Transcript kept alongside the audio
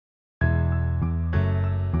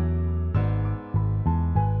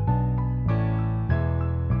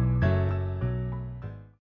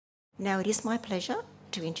Now it is my pleasure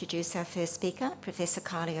to introduce our first speaker, Professor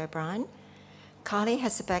Kylie O'Brien. Kylie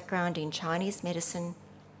has a background in Chinese medicine,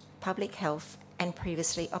 public health, and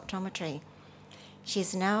previously optometry. She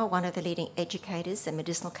is now one of the leading educators in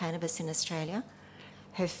medicinal cannabis in Australia.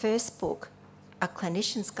 Her first book, A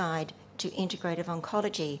Clinician's Guide to Integrative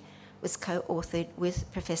Oncology, was co-authored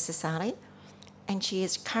with Professor Sali, and she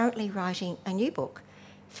is currently writing a new book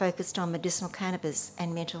focused on medicinal cannabis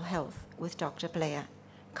and mental health with Dr. Blair.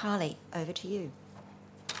 Kylie, over to you.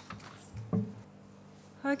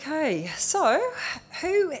 Okay, so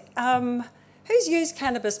who's used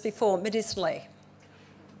cannabis before medicinally?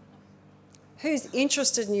 Who's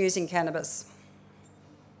interested in using cannabis?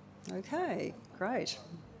 Okay, great.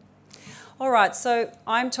 All right, so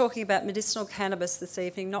I'm talking about medicinal cannabis this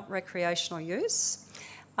evening, not recreational use.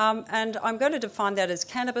 And I'm going to define that as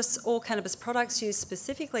cannabis or cannabis products used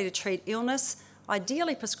specifically to treat illness,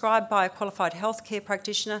 ideally prescribed by a qualified healthcare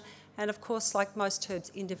practitioner, and of course, like most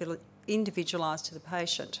herbs, individualised to the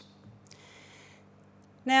patient.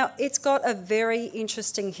 Now, it's got a very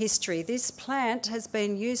interesting history. This plant has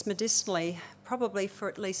been used medicinally probably for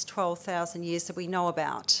at least 12,000 years that we know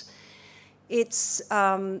about. It's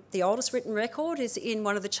the oldest written record is in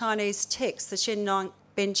one of the Chinese texts, the Shen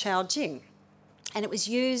Ben Chao Jing, and it was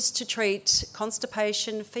used to treat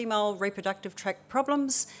constipation, female reproductive tract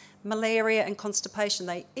problems, malaria and constipation.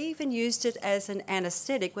 They even used it as an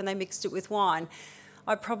anaesthetic when they mixed it with wine.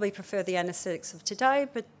 I probably prefer the anaesthetics of today,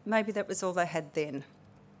 but maybe that was all they had then.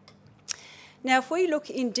 Now, if we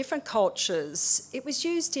look in different cultures, it was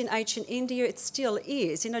used in ancient India, it still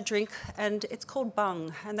is, in a drink, and it's called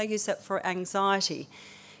bhang, and they use that for anxiety.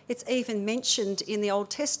 It's even mentioned in the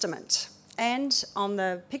Old Testament. And on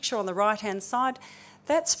the picture on the right-hand side,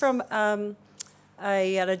 that's from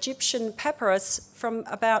an Egyptian papyrus from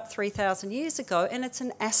about 3,000 years ago, and it's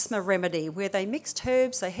an asthma remedy where they mixed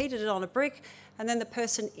herbs, they heated it on a brick, and then the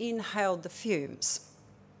person inhaled the fumes.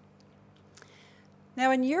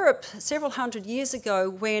 Now, in Europe, several hundred years ago,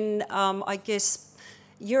 when I guess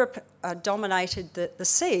Europe dominated the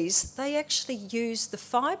seas, they actually used the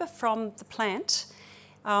fibre from the plant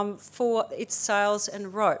for its sails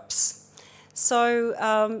and ropes.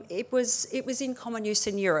 So it was in common use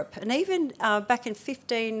in Europe. And even back in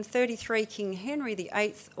 1533, King Henry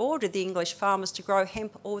VIII ordered the English farmers to grow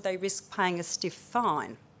hemp or they risked paying a stiff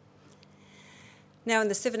fine. Now, in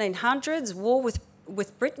the 1700s, war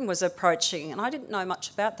with Britain was approaching, and I didn't know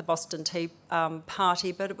much about the Boston Tea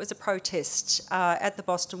Party, but it was a protest at the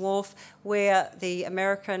Boston Wharf where the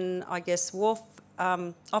American, I guess, wharf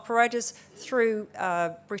operators threw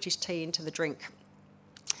British tea into the drink.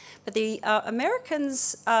 But the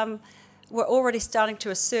Americans were already starting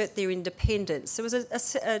to assert their independence. There was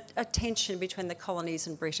a tension between the colonies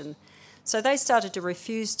and Britain. So they started to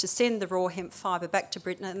refuse to send the raw hemp fibre back to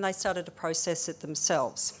Britain, and they started to process it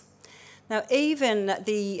themselves. Now, even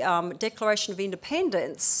the Declaration of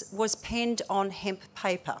Independence was penned on hemp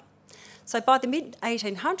paper. So by the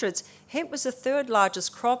mid-1800s, hemp was the third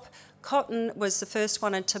largest crop, cotton was the first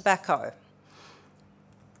one, and tobacco.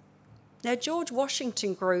 Now, George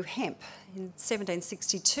Washington grew hemp. In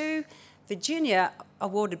 1762, Virginia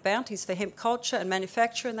awarded bounties for hemp culture and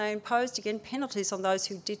manufacture, and they imposed, again, penalties on those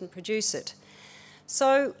who didn't produce it.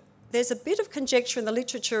 So there's a bit of conjecture in the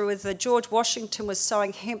literature whether George Washington was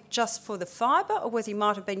sowing hemp just for the fibre or whether he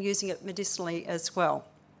might have been using it medicinally as well.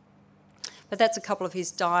 But that's a couple of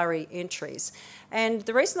his diary entries. And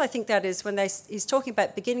the reason I think that is when he's talking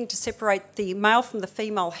about beginning to separate the male from the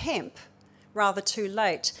female hemp rather too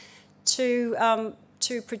late.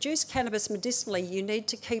 To produce cannabis medicinally, you need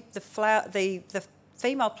to keep the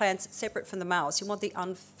female plants separate from the males. You want the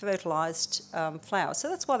unfertilised flowers. So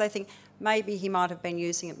that's why they think maybe he might have been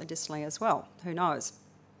using it medicinally as well. Who knows?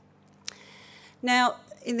 Now,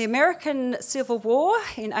 in the American Civil War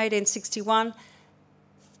in 1861,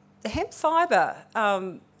 the hemp fibre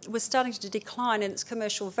was starting to decline in its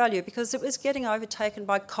commercial value because it was getting overtaken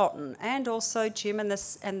by cotton, and also Jim and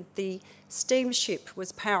the steamship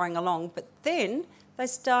was powering along. But then they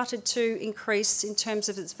started to increase in terms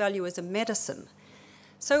of its value as a medicine.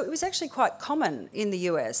 So it was actually quite common in the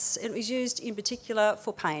US. It was used in particular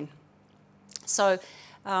for pain. So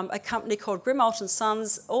a company called Grimalt &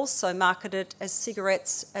 Sons also marketed it as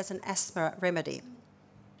cigarettes as an asthma remedy.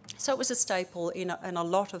 So it was a staple in a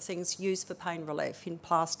lot of things used for pain relief, in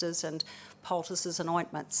plasters and poultices and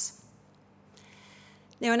ointments.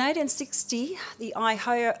 Now, in 1860, the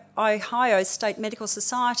Ohio State Medical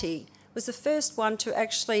Society was the first one to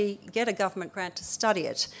actually get a government grant to study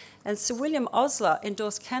it. And Sir William Osler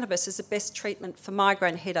endorsed cannabis as the best treatment for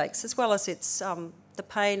migraine headaches, as well as its the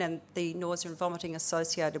pain and the nausea and vomiting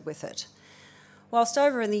associated with it. Whilst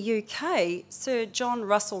over in the UK, Sir John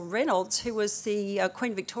Russell Reynolds, who was the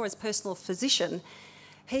Queen Victoria's personal physician,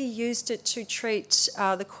 he used it to treat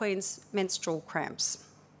the Queen's menstrual cramps.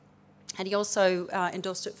 And he also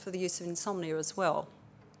endorsed it for the use of insomnia as well.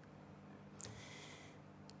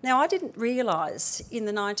 Now, I didn't realise in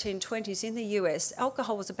the 1920s in the US,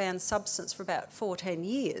 alcohol was a banned substance for about 14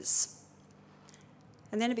 years.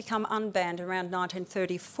 And then it became unbanned around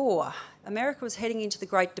 1934. America was heading into the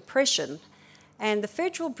Great Depression, and the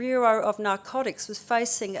Federal Bureau of Narcotics was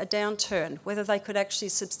facing a downturn, whether they could actually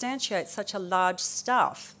substantiate such a large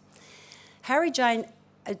staff. Harry J.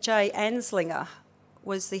 Anslinger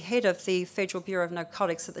was the head of the Federal Bureau of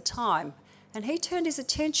Narcotics at the time, and he turned his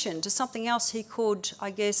attention to something else he could, I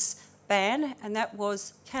guess, ban, and that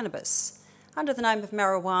was cannabis, under the name of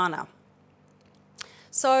marijuana.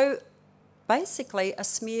 So basically a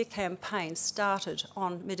smear campaign started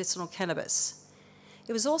on medicinal cannabis.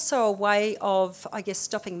 It was also a way of, I guess,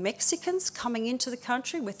 stopping Mexicans coming into the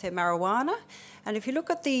country with their marijuana. And if you look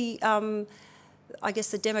at the, I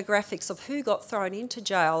guess, the demographics of who got thrown into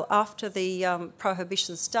jail after the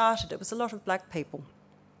prohibition started, it was a lot of black people.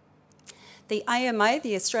 The AMA,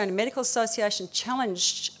 the Australian Medical Association,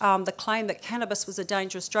 challenged the claim that cannabis was a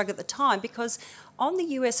dangerous drug at the time because on the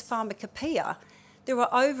US pharmacopoeia, there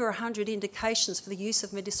were over 100 indications for the use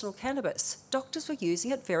of medicinal cannabis. Doctors were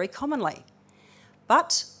using it very commonly.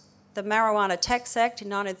 But the Marijuana Tax Act in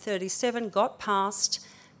 1937 got passed,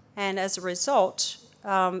 and as a result,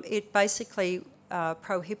 it basically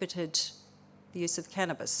prohibited the use of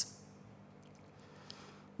cannabis.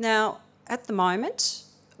 Now, at the moment,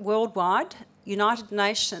 worldwide, United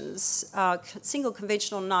Nations Single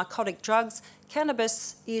Convention on Narcotic Drugs,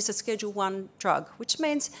 cannabis is a Schedule I drug, which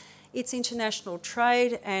means its international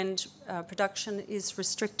trade and production is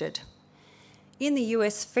restricted. In the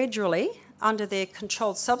US federally, under their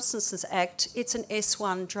Controlled Substances Act, it's an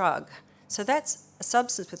S1 drug. So that's a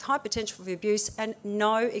substance with high potential for abuse and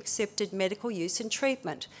no accepted medical use in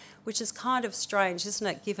treatment, which is kind of strange, isn't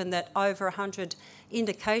it, given that over 100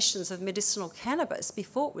 indications of medicinal cannabis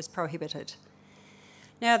before it was prohibited.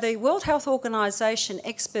 Now, the World Health Organization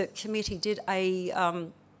expert committee did a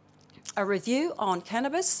review on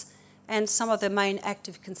cannabis and some of the main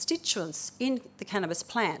active constituents in the cannabis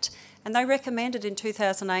plant. And they recommended in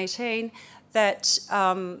 2018 that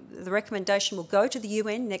the recommendation will go to the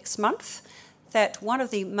UN next month, that one of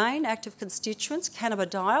the main active constituents,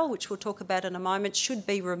 cannabidiol, which we'll talk about in a moment, should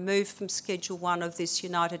be removed from Schedule I of this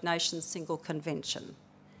United Nations Single Convention.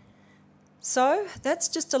 So that's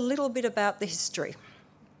just a little bit about the history.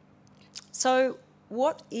 So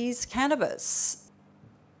what is cannabis?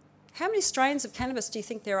 How many strains of cannabis do you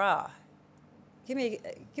think there are? Give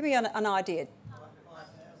me an idea.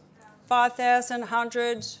 5,000,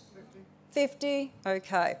 100, 50?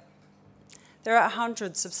 Okay. There are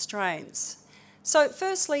hundreds of strains. So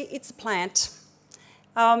firstly, it's a plant.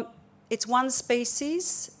 It's one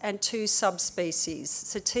species and two subspecies,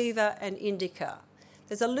 sativa and indica.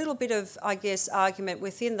 There's a little bit of, I guess, argument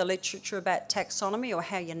within the literature about taxonomy or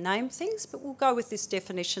how you name things, but we'll go with this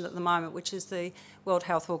definition at the moment, which is the World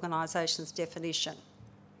Health Organisation's definition.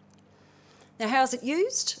 Now, how is it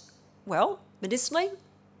used? Well, medicinally,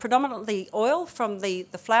 predominantly oil from the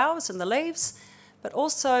flowers and the leaves, but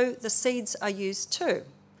also the seeds are used too.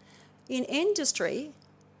 In industry,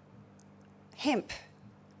 hemp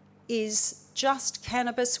is just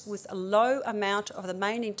cannabis with a low amount of the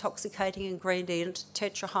main intoxicating ingredient,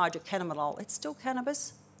 tetrahydrocannabinol. It's still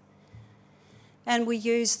cannabis. And we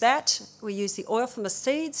use that, we use the oil from the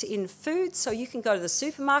seeds in food, so you can go to the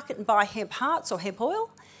supermarket and buy hemp hearts or hemp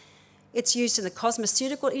oil. It's used in the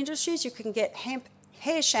cosmeceutical industries. You can get hemp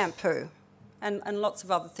hair shampoo and lots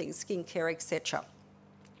of other things, skincare, etc.,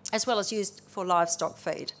 as well as used for livestock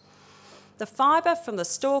feed. The fibre from the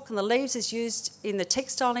stalk and the leaves is used in the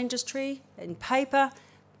textile industry, in paper,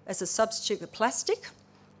 as a substitute for plastic.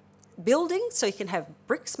 Building, so you can have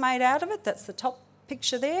bricks made out of it. That's the top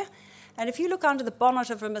picture there. And if you look under the bonnet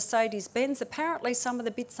of a Mercedes-Benz, apparently some of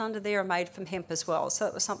the bits under there are made from hemp as well. So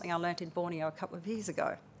that was something I learnt in Borneo a couple of years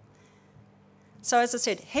ago. So as I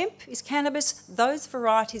said, hemp is cannabis, those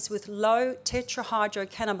varieties with low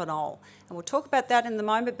tetrahydrocannabinol. And we'll talk about that in a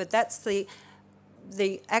moment, but that's the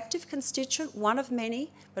active constituent, one of many,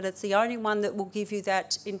 but it's the only one that will give you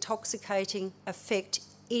that intoxicating effect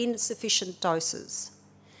in sufficient doses.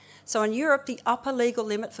 So in Europe, the upper legal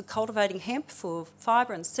limit for cultivating hemp for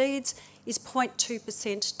fibre and seeds is 0.2%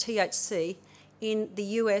 THC. In the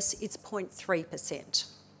US, it's 0.3%.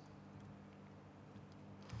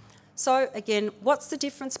 So again, what's the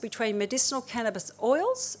difference between medicinal cannabis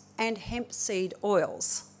oils and hemp seed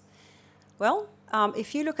oils? Well,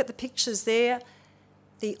 if you look at the pictures there,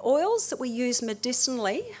 The oils that we use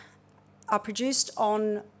medicinally are produced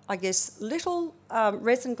on, I guess, little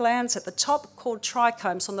resin glands at the top called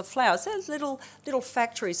trichomes on the flowers. They're little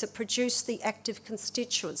factories that produce the active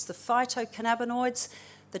constituents, the phytocannabinoids,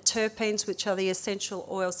 the terpenes, which are the essential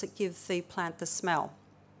oils that give the plant the smell.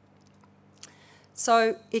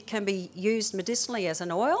 So it can be used medicinally as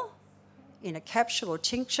an oil, in a capsule or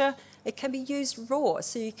tincture. It can be used raw,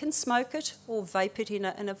 so you can smoke it or vape it in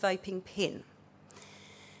a vaping pen.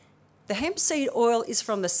 The hemp seed oil is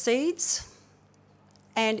from the seeds,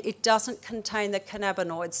 and it doesn't contain the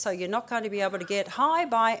cannabinoids, so you're not going to be able to get high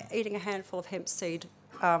by eating a handful of hemp seeds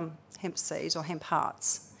or hemp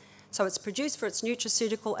hearts. So it's produced for its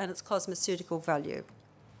nutraceutical and its cosmeceutical value.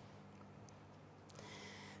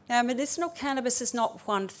 Now, medicinal cannabis is not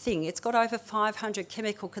one thing. It's got over 500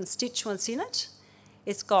 chemical constituents in it.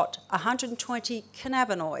 It's got 120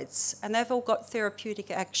 cannabinoids, and they've all got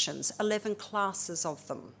therapeutic actions, 11 classes of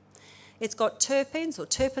them. It's got terpenes or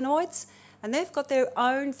terpenoids, and they've got their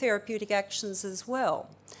own therapeutic actions as well.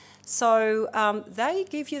 So they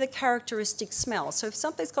give you the characteristic smell. So if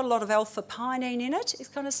something's got a lot of alpha-pinene in it, it's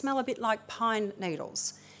going to smell a bit like pine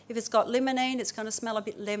needles. If it's got limonene, it's going to smell a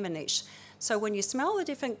bit lemonish. So when you smell the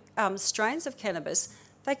different strains of cannabis,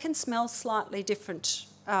 they can smell slightly different,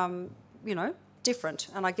 different.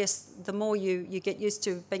 And I guess the more you get used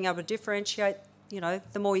to being able to differentiate,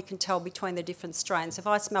 the more you can tell between the different strains. If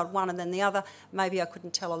I smelled one and then the other, maybe I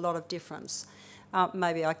couldn't tell a lot of difference.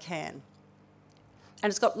 Maybe I can. And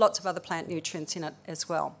it's got lots of other plant nutrients in it as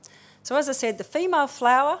well. So as I said, the female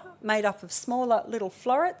flower made up of smaller little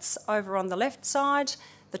florets over on the left side.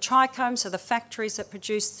 The trichomes are the factories that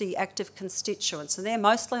produce the active constituents, and they're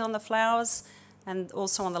mostly on the flowers and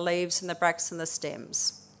also on the leaves and the bracts and the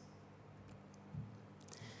stems.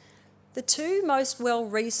 The two most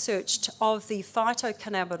well-researched of the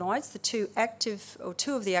phytocannabinoids,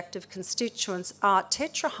 two of the active constituents, are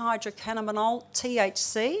tetrahydrocannabinol,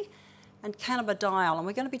 THC, and cannabidiol, and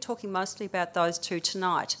we're going to be talking mostly about those two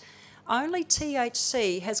tonight. Only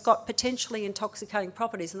THC has got potentially intoxicating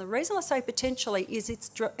properties, and the reason I say potentially is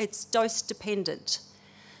it's dose dependent.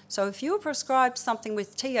 So if you were prescribed something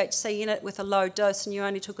with THC in it with a low dose and you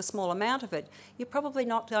only took a small amount of it, you're probably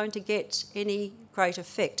not going to get any great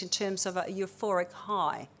effect in terms of a euphoric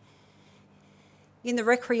high. In the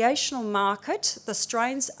recreational market, the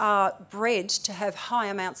strains are bred to have high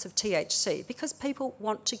amounts of THC because people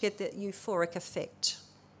want to get the euphoric effect.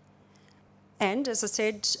 And as I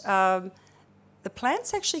said, the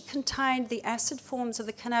plants actually contain the acid forms of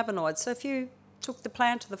the cannabinoids. So if you took the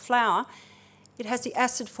plant or the flower, it has the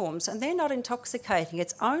acid forms, and they're not intoxicating.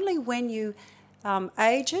 It's only when you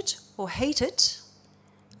age it or heat it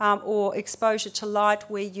or exposure to light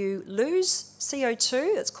where you lose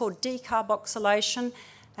CO2, it's called decarboxylation,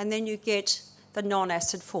 and then you get the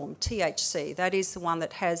non-acid form, THC. That is the one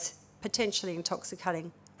that has potentially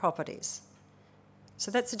intoxicating properties. So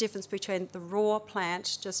that's the difference between the raw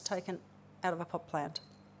plant just taken out of a pot plant.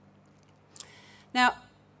 Now,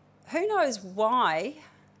 who knows why?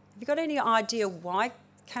 Have you got any idea why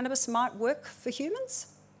cannabis might work for humans?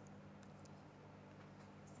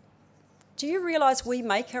 Do you realise we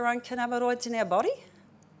make our own cannabinoids in our body?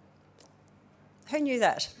 Who knew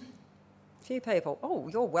that? A few people. Oh,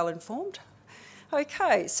 you're well informed.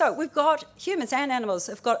 Okay, so we've got humans and animals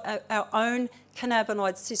have got our own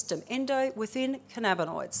cannabinoid system, within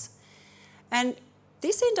cannabinoids. And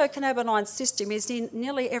this endocannabinoid system is in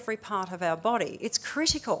nearly every part of our body. It's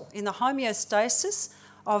critical in the homeostasis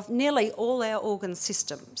of nearly all our organ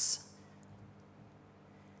systems.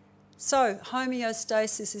 So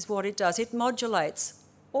homeostasis is what it does. It modulates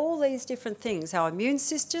all these different things, our immune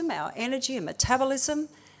system, our energy and metabolism,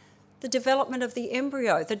 the development of the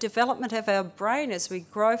embryo, the development of our brain as we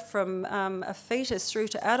grow from a fetus through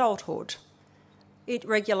to adulthood. It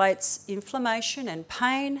regulates inflammation and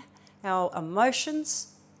pain, our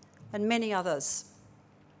emotions, and many others.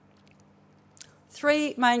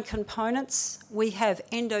 Three main components. We have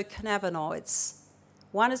endocannabinoids.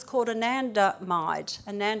 One is called anandamide.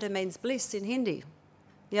 Ananda means bliss in Hindi.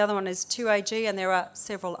 The other one is 2-AG, and there are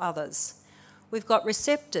several others. We've got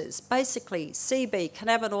receptors, basically CB,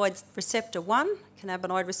 cannabinoid receptor 1,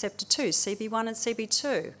 cannabinoid receptor 2, CB1 and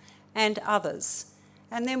CB2, and others.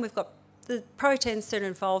 And then we've got the proteins that are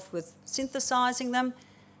involved with synthesising them,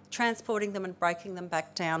 transporting them and breaking them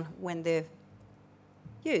back down when they're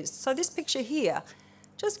used. So this picture here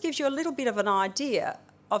just gives you a little bit of an idea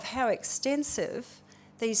of how extensive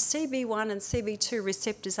these CB1 and CB2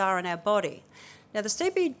 receptors are in our body. Now the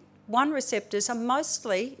CB1 receptors are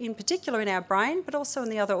mostly, in particular in our brain, but also in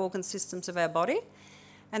the other organ systems of our body.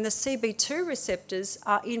 And the CB2 receptors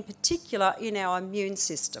are in particular in our immune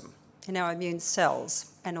system, in our immune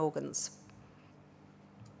cells and organs.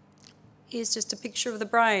 Here's just a picture of the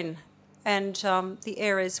brain and the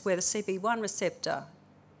areas where the CB1 receptor.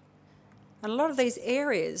 And a lot of these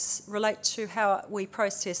areas relate to how we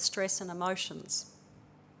process stress and emotions.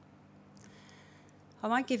 I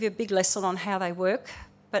won't give you a big lesson on how they work,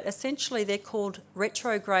 but essentially they're called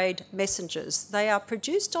retrograde messengers. They are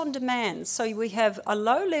produced on demand, so we have a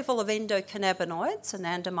low level of endocannabinoids,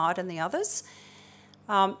 anandamide and the others,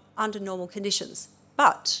 under normal conditions.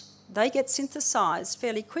 But they get synthesised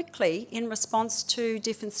fairly quickly in response to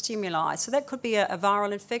different stimuli. So that could be a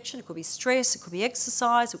viral infection, it could be stress, it could be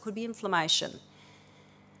exercise, it could be inflammation.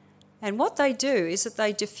 And what they do is that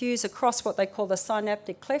they diffuse across what they call the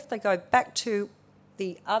synaptic cleft. They go back to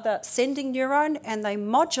the other sending neuron and they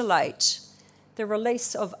modulate the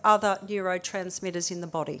release of other neurotransmitters in the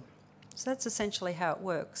body. So that's essentially how it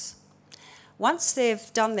works. Once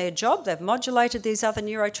they've done their job, they've modulated these other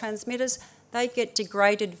neurotransmitters, they get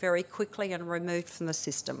degraded very quickly and removed from the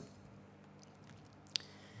system.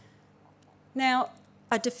 Now,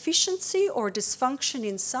 a deficiency or a dysfunction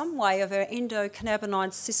in some way of our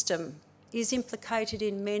endocannabinoid system is implicated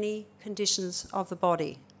in many conditions of the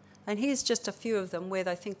body. And here's just a few of them where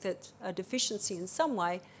they think that a deficiency in some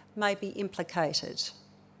way may be implicated.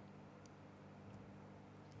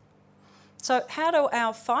 So how do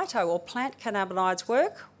our phyto or plant cannabinoids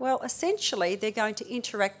work? Well, essentially they're going to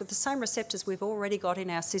interact with the same receptors we've already got in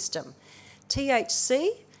our system. THC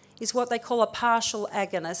is what they call a partial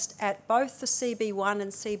agonist at both the CB1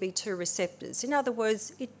 and CB2 receptors. In other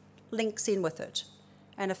words, it links in with it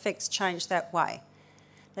and affects change that way.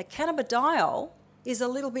 Now, cannabidiol is a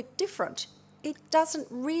little bit different. It doesn't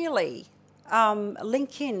really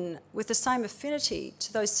link in with the same affinity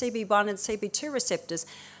to those CB1 and CB2 receptors.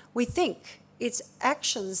 We think its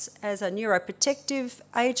actions as a neuroprotective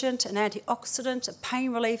agent, an antioxidant, a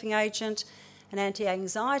pain-relieving agent, an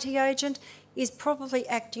anti-anxiety agent, is probably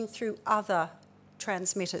acting through other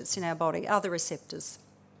transmitters in our body, other receptors.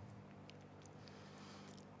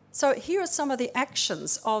 So here are some of the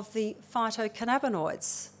actions of the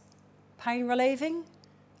phytocannabinoids. Pain-relieving,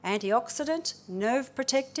 antioxidant,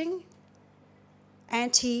 nerve-protecting,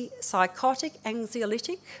 antipsychotic,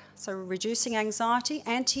 anxiolytic, so reducing anxiety,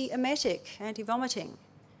 anti-emetic, anti-vomiting,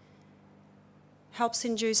 helps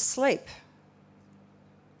induce sleep,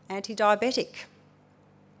 anti-diabetic,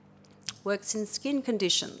 works in skin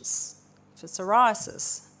conditions, for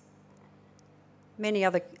psoriasis, many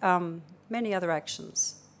other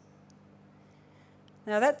actions.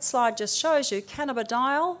 Now that slide just shows you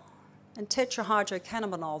cannabidiol and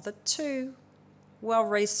tetrahydrocannabinol, the two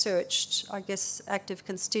well-researched, I guess, active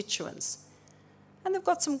constituents. And they've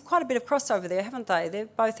got quite a bit of crossover there, haven't they? They're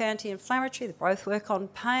both anti-inflammatory, they both work on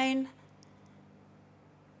pain,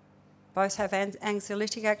 both have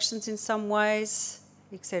anxiolytic actions in some ways,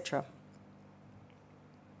 etc.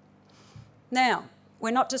 Now,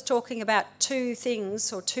 we're not just talking about two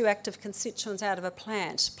things or two active constituents out of a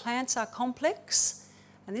plant. Plants are complex.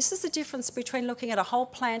 And this is the difference between looking at a whole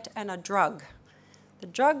plant and a drug.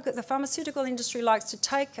 The pharmaceutical industry likes to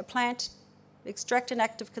take a plant, extract an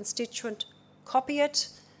active constituent, copy it,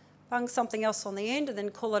 bung something else on the end, and then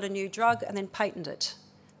call it a new drug, and then patent it.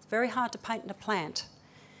 It's very hard to patent a plant.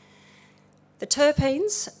 The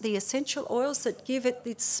terpenes, the essential oils that give it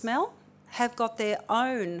its smell, have got their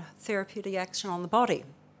own therapeutic action on the body.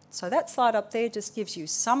 So that slide up there just gives you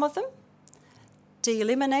some of them.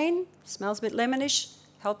 D-limonene, smells a bit lemonish,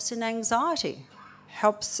 helps in anxiety,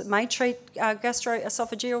 may treat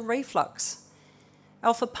gastroesophageal reflux.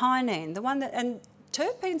 Alpha-pinene, and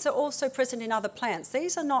terpenes are also present in other plants.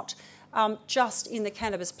 These are not just in the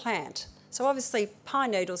cannabis plant. So obviously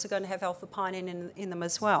pine needles are going to have alpha-pinene in them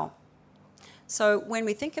as well. So when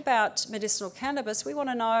we think about medicinal cannabis, we want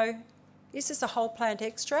to know, is this a whole plant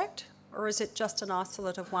extract or is it just an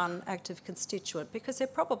isolate of one active constituent? Because they're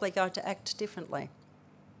probably going to act differently.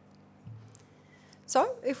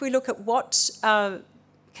 So if we look at what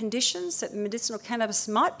conditions that medicinal cannabis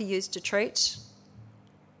might be used to treat,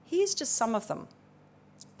 here's just some of them.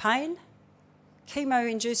 Pain,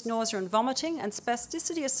 chemo-induced nausea and vomiting, and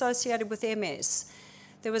spasticity associated with MS.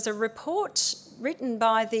 There was a report written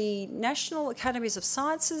by the National Academies of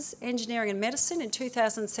Sciences, Engineering and Medicine in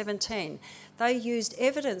 2017. They used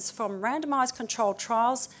evidence from randomised controlled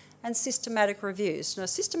trials and systematic reviews. Now, a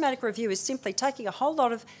systematic review is simply taking a whole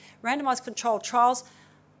lot of randomised controlled trials,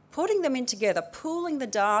 putting them in together, pooling the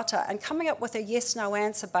data and coming up with a yes-no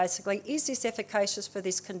answer, basically, is this efficacious for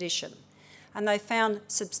this condition? And they found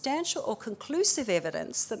substantial or conclusive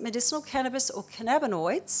evidence that medicinal cannabis or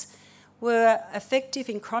cannabinoids were effective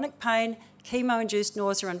in chronic pain, chemo-induced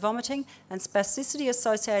nausea and vomiting, and spasticity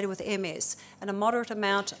associated with MS, and a moderate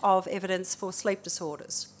amount of evidence for sleep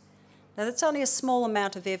disorders. Now, that's only a small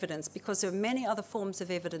amount of evidence because there are many other forms of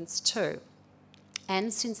evidence too.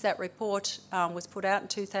 And since that report was put out in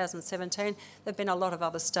 2017, there have been a lot of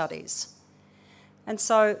other studies. And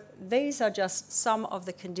so these are just some of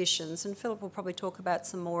the conditions, and Philip will probably talk about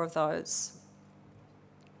some more of those.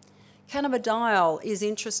 Cannabidiol is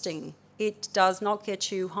interesting. It does not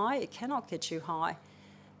get you high, it cannot get you high,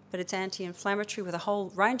 but it's anti-inflammatory with a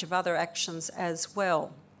whole range of other actions as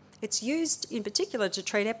well. It's used in particular to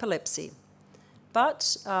treat epilepsy.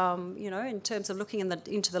 But, in terms of looking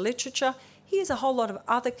into the literature, here's a whole lot of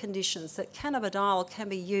other conditions that cannabidiol can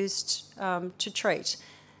be used to treat.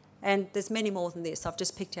 And there's many more than this. I've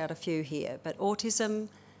just picked out a few here. But autism,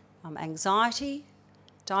 anxiety,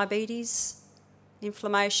 diabetes,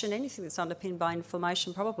 inflammation, anything that's underpinned by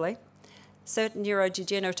inflammation probably, certain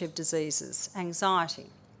neurodegenerative diseases, anxiety.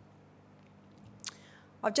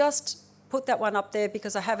 I've just put that one up there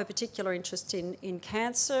because I have a particular interest in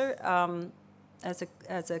cancer as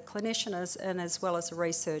a clinician and as well as a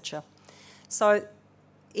researcher. So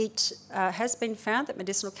it has been found that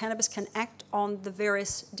medicinal cannabis can act on the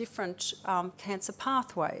various different cancer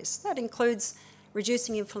pathways. That includes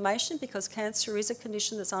reducing inflammation because cancer is a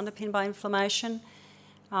condition that's underpinned by inflammation.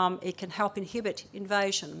 It can help inhibit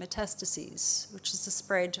invasion, metastases, which is the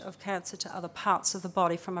spread of cancer to other parts of the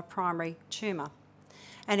body from a primary tumour.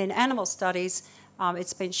 And in animal studies,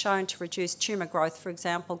 it's been shown to reduce tumour growth. For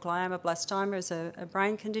example, glioblastoma is a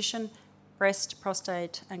brain condition, breast,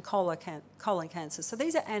 prostate and colon cancer. So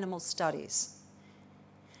these are animal studies.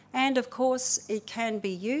 And of course, it can be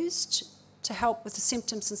used to help with the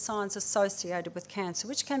symptoms and signs associated with cancer,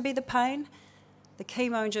 which can be the pain, the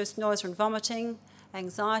chemo-induced nausea and vomiting,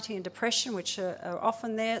 anxiety and depression, which are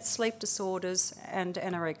often there, sleep disorders and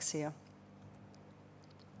anorexia.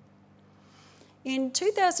 In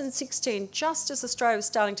 2016, just as Australia was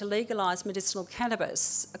starting to legalise medicinal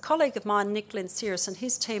cannabis, a colleague of mine, Nick Sears, and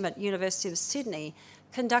his team at University of Sydney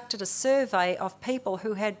conducted a survey of people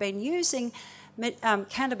who had been using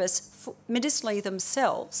cannabis medicinally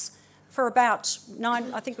themselves for about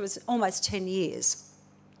almost 10 years.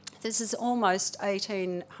 This is almost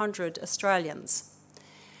 1,800 Australians.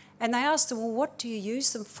 And they asked them, well, what do you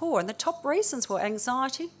use them for? And the top reasons were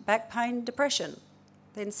anxiety, back pain, depression,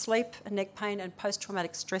 then sleep and neck pain and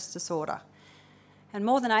post-traumatic stress disorder. And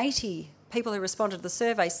more than 80 people who responded to the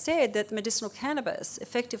survey said that medicinal cannabis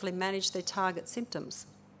effectively managed their target symptoms.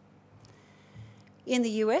 In the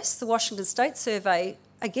US, the Washington State survey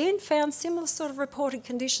again found similar sort of reported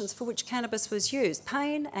conditions for which cannabis was used: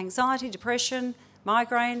 pain, anxiety, depression,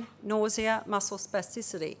 migraine, nausea, muscle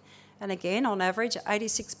spasticity. And again, on average,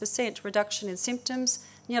 86% reduction in symptoms,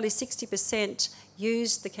 nearly 60%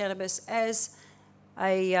 used the cannabis as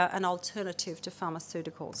an alternative to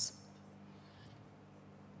pharmaceuticals.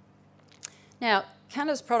 Now,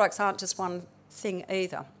 cannabis products aren't just one thing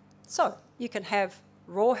either. So you can have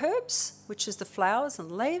raw herbs, which is the flowers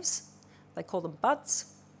and leaves. They call them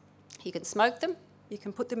buds. You can smoke them. You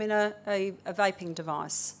can put them in a vaping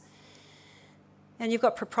device. And you've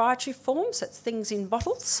got proprietary forms, that's things in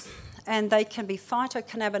bottles, and they can be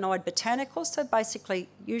phytocannabinoid botanicals, so basically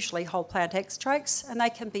usually whole plant extracts, and they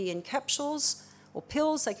can be in capsules or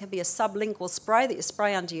pills. They can be a sublingual spray that you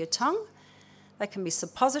spray under your tongue. They can be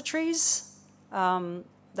suppositories.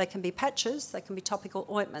 They can be patches. They can be topical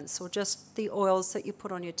ointments or just the oils that you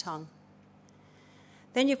put on your tongue.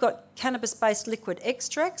 Then you've got cannabis-based liquid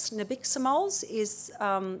extracts. Nabiximols is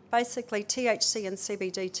basically THC and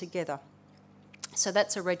CBD together. So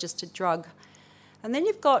that's a registered drug. And then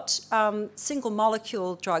you've got single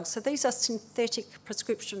molecule drugs. So these are synthetic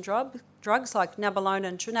prescription drugs like nabilone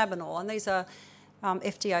and dronabinol, and these are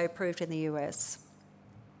FDA approved in the US.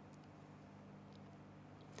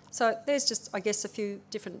 So there's just, I guess, a few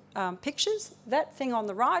different pictures. That thing on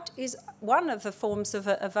the right is one of the forms of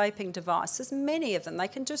a vaping device. There's many of them. They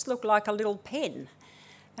can just look like a little pen.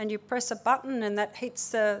 And you press a button and that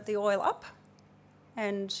heats the oil up,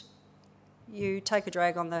 and you take a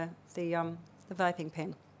drag on the vaping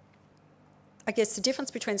pen. I guess the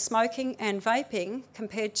difference between smoking and vaping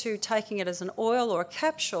compared to taking it as an oil or a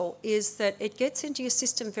capsule is that it gets into your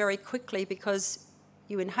system very quickly because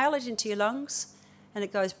you inhale it into your lungs and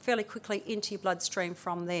it goes fairly quickly into your bloodstream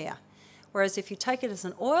from there. Whereas if you take it as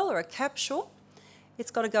an oil or a capsule, it's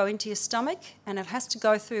got to go into your stomach and it has to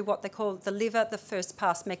go through what they call the liver, the first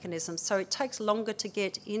pass mechanism. So it takes longer to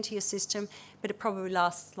get into your system, but it probably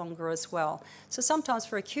lasts longer as well. So sometimes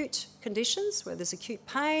for acute conditions where there's acute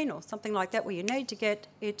pain or something like that where you need to get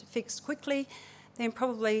it fixed quickly, then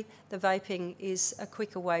probably the vaping is a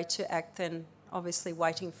quicker way to act than obviously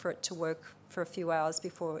waiting for it to work for a few hours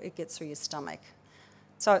before it gets through your stomach.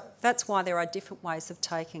 So that's why there are different ways of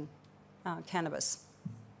taking cannabis.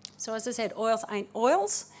 So as I said, oils ain't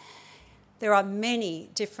oils. There are many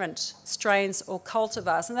different strains or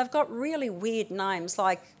cultivars, and they've got really weird names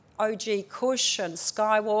like OG Kush and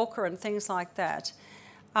Skywalker and things like that.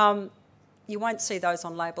 You won't see those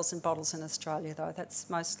on labels and bottles in Australia, though. That's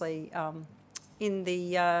mostly in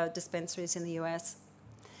the dispensaries in the US.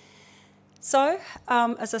 So,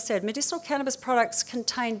 as I said, medicinal cannabis products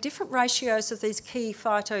contain different ratios of these key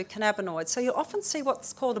phytocannabinoids. So you'll often see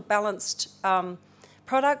what's called a balanced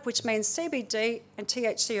product, which means CBD and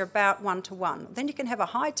THC are about 1:1. Then you can have a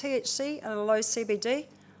high THC and a low CBD,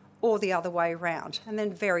 or the other way around, and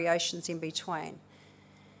then variations in between.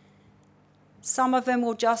 Some of them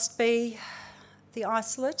will just be the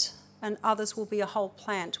isolate, and others will be a whole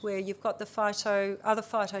plant where you've got the other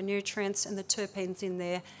phytonutrients and the terpenes in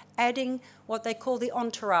there, adding what they call the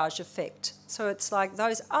entourage effect. So it's like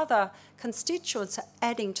those other constituents are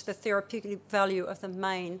adding to the therapeutic value of the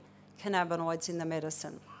main cannabinoids in the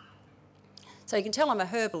medicine. So you can tell I'm a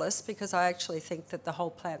herbalist because I actually think that the whole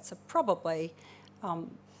plants are probably,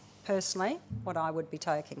 personally, what I would be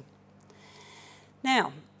taking.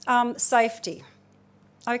 Now, safety.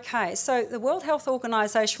 Okay, so the World Health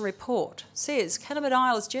Organization report says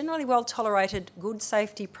cannabidiol is generally well tolerated, good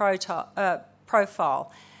safety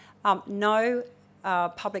profile. No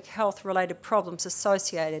public health related problems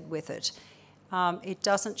associated with it. It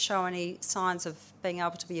doesn't show any signs of being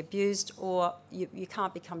able to be abused, or you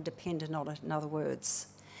can't become dependent on it, in other words.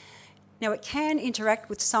 Now, it can interact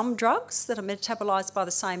with some drugs that are metabolised by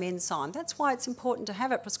the same enzyme. That's why it's important to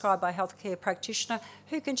have it prescribed by a healthcare practitioner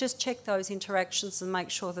who can just check those interactions and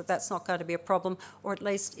make sure that that's not going to be a problem, or at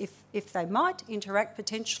least if they might interact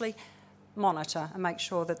potentially, monitor and make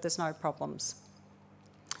sure that there's no problems.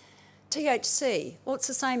 THC, well, it's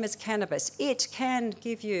the same as cannabis. It can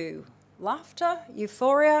give you laughter,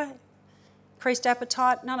 euphoria, increased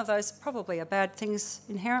appetite. None of those probably are bad things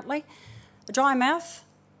inherently. A dry mouth,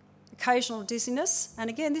 occasional dizziness, and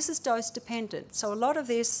again, this is dose dependent. So a lot of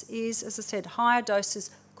this is, as I said, higher doses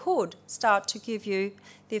could start to give you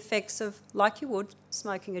the effects of, like you would,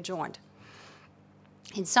 smoking a joint.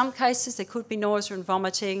 In some cases, there could be nausea and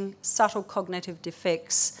vomiting, subtle cognitive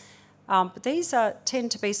defects, but these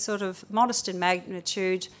tend to be sort of modest in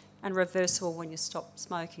magnitude and reversible when you stop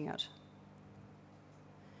smoking it.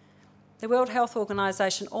 The World Health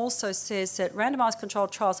Organization also says that randomised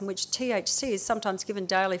controlled trials in which THC is sometimes given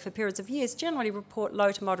daily for periods of years generally report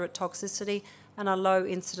low to moderate toxicity and a low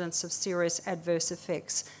incidence of serious adverse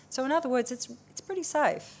effects. So in other words, it's pretty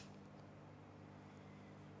safe.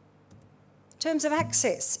 In terms of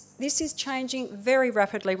access, this is changing very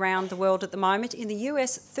rapidly around the world at the moment. In the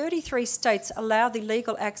US, 33 states allow the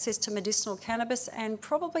legal access to medicinal cannabis, and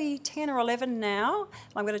probably 10 or 11 now,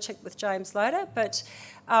 I'm going to check with James later, but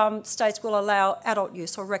states will allow adult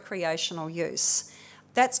use or recreational use.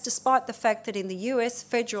 That's despite the fact that in the US,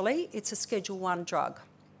 federally, it's a Schedule I drug.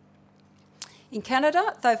 In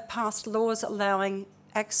Canada, they've passed laws allowing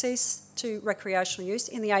access to recreational use.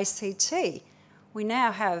 In the ACT, we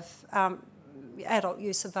now have adult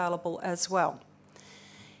use available as well.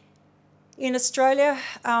 In Australia,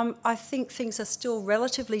 I think things are still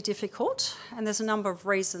relatively difficult, and there's a number of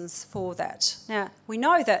reasons for that. Now, we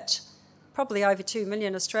know that probably over 2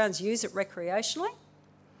 million Australians use it recreationally.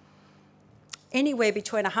 Anywhere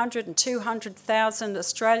between 100 and 200,000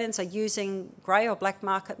 Australians are using grey or black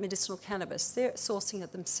market medicinal cannabis. They're sourcing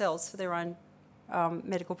it themselves for their own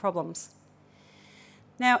medical problems.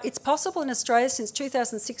 Now, it's possible in Australia. Since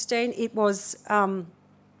 2016, it was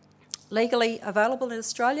legally available in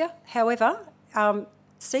Australia. However,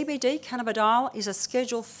 CBD, cannabidiol, is a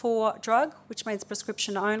Schedule IV drug, which means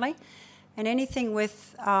prescription only, and anything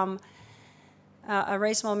with a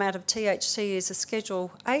reasonable amount of THC is a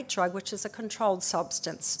Schedule VIII drug, which is a controlled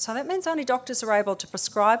substance. So that means only doctors are able to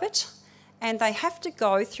prescribe it, and they have to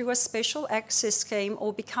go through a special access scheme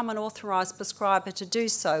or become an authorised prescriber to do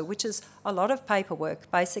so, which is a lot of paperwork,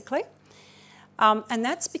 basically. And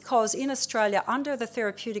that's because in Australia, under the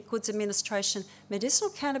Therapeutic Goods Administration, medicinal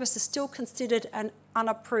cannabis is still considered an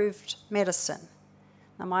unapproved medicine.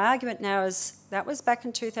 Now, my argument now is that was back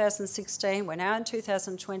in 2016. We're now in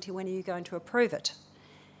 2020. When are you going to approve it?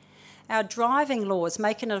 Our driving laws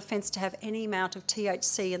make it an offence to have any amount of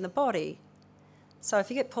THC in the body. So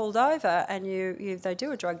if you get pulled over and they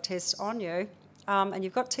do a drug test on you and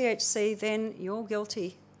you've got THC, then you're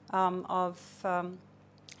guilty of going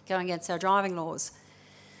against our driving laws.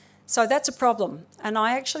 So that's a problem. And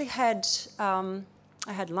I actually had a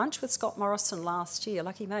I had lunch with Scott Morrison last year,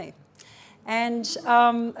 lucky me. And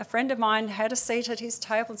a friend of mine had a seat at his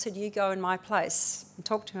table and said, you go in my place, and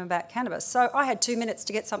talk to him about cannabis. So I had 2 minutes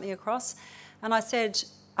to get something across, and I said,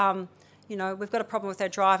 you know, we've got a problem with our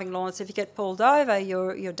driving laws. If you get pulled over,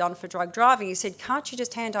 you're done for drug driving. He said, can't you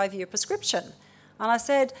just hand over your prescription? And I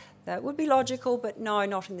said, that would be logical, but no,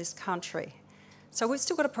 not in this country. So we've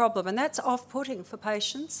still got a problem, and that's off-putting for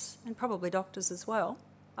patients and probably doctors as well.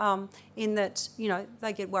 In that, you know,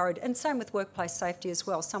 they get worried. And same with workplace safety as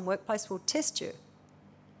well. Some workplace will test you.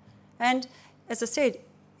 And as I said,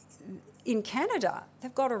 in Canada,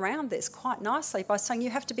 they've got around this quite nicely by saying you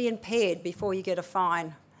have to be impaired before you get a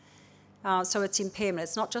fine. So it's impairment.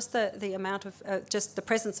 It's not just the amount of, just the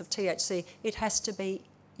presence of THC. It has to be,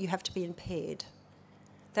 you have to be impaired.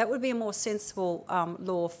 That would be a more sensible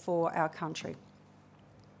law for our country.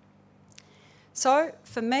 So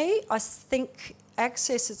for me, I think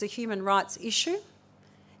access is a human rights issue.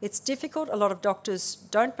 It's difficult. A lot of doctors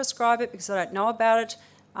don't prescribe it because they don't know about it.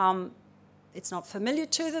 It's not familiar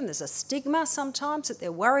to them. There's a stigma sometimes that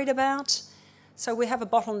they're worried about. So we have a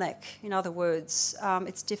bottleneck, in other words.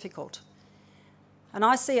 It's difficult. And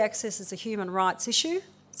I see access as a human rights issue,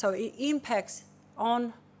 so it impacts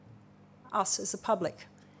on us as a public.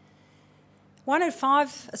 1 in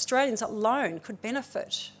 5 Australians alone could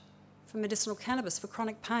benefit from medicinal cannabis for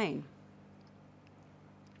chronic pain.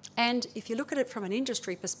 And if you look at it from an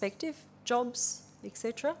industry perspective, jobs,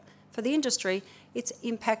 etc., for the industry, it's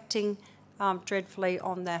impacting dreadfully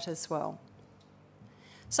on that as well.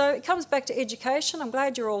 So it comes back to education. I'm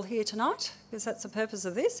glad you're all here tonight, because that's the purpose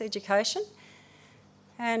of this, education.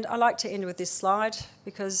 And I like to end with this slide,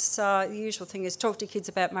 because the usual thing is talk to kids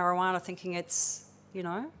about marijuana thinking it's, you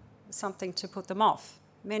know, something to put them off.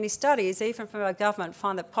 Many studies, even from our government,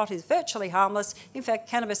 find that pot is virtually harmless. In fact,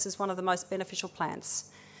 cannabis is one of the most beneficial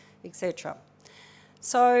plants, etc.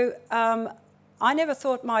 So I never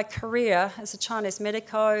thought my career as a Chinese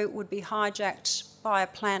medico would be hijacked by a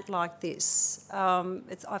plant like this.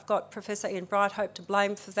 I've got Professor Ian Brighthope to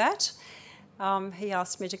blame for that. He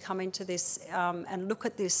asked me to come into this and look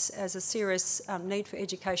at this as a serious need for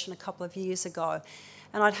education a couple of years ago.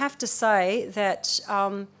 And I'd have to say that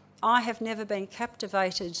I have never been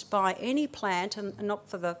captivated by any plant, and not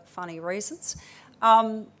for the funny reasons,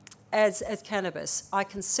 as cannabis. I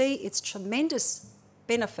can see its tremendous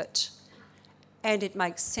benefit, and it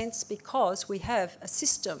makes sense because we have a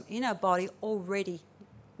system in our body already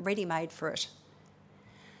ready-made for it.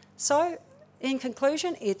 So, in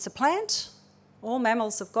conclusion, it's a plant. All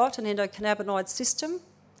mammals have got an endocannabinoid system.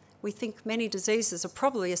 We think many diseases are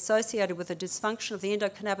probably associated with a dysfunction of the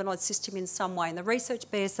endocannabinoid system in some way, and the research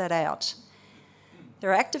bears that out.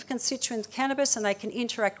 There are active constituents in cannabis, and they can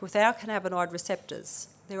interact with our cannabinoid receptors.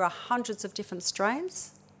 There are hundreds of different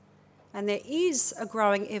strains, and there is a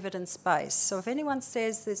growing evidence base. So if anyone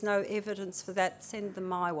says there's no evidence for that, send them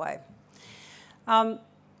my way.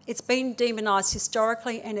 It's been demonised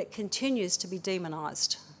historically, and it continues to be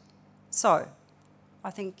demonised. So I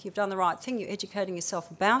think you've done the right thing. You're educating yourself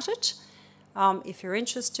about it. If you're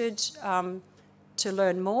interested to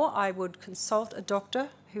learn more, I would consult a doctor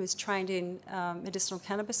who is trained in medicinal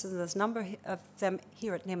cannabis, and there's a number of them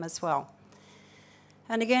here at Niim as well.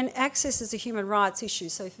 And again, access is a human rights issue,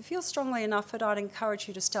 so if you feel strongly enough, I'd encourage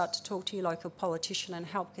you to start to talk to your local politician and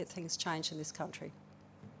help get things changed in this country.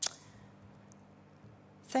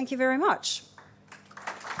 Thank you very much.